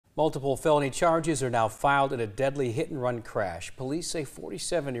Multiple felony charges are now filed in a deadly hit-and-run crash. Police say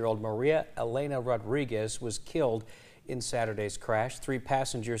 47-year-old Maria Elena Rodriguez was killed in Saturday's crash. 3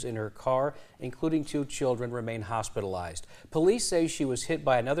 passengers in her car, including 2 children, remain hospitalized. Police say she was hit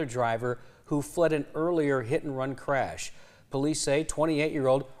by another driver who fled an earlier hit-and-run crash. Police say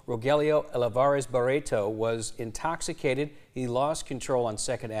 28-year-old Rogelio Olivares Barreto was intoxicated. He lost control on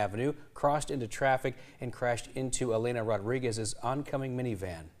 2nd Avenue, crossed into traffic, and crashed into Elena Rodriguez's oncoming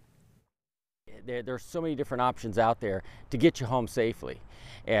minivan. There's so many different options out there to get you home safely.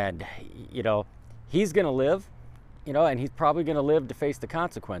 And, he's going to live, and he's probably going to live to face the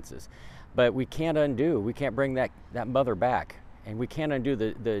consequences. But we can't undo, we can't bring that mother back. And we can't undo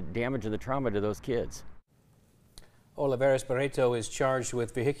the damage and the trauma to those kids. Olivares Barreto is charged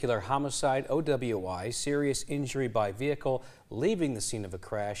with vehicular homicide, OWI, serious injury by vehicle, leaving the scene of a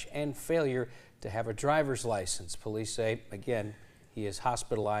crash, and failure to have a driver's license. Police say, again, he is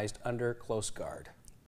hospitalized under close guard.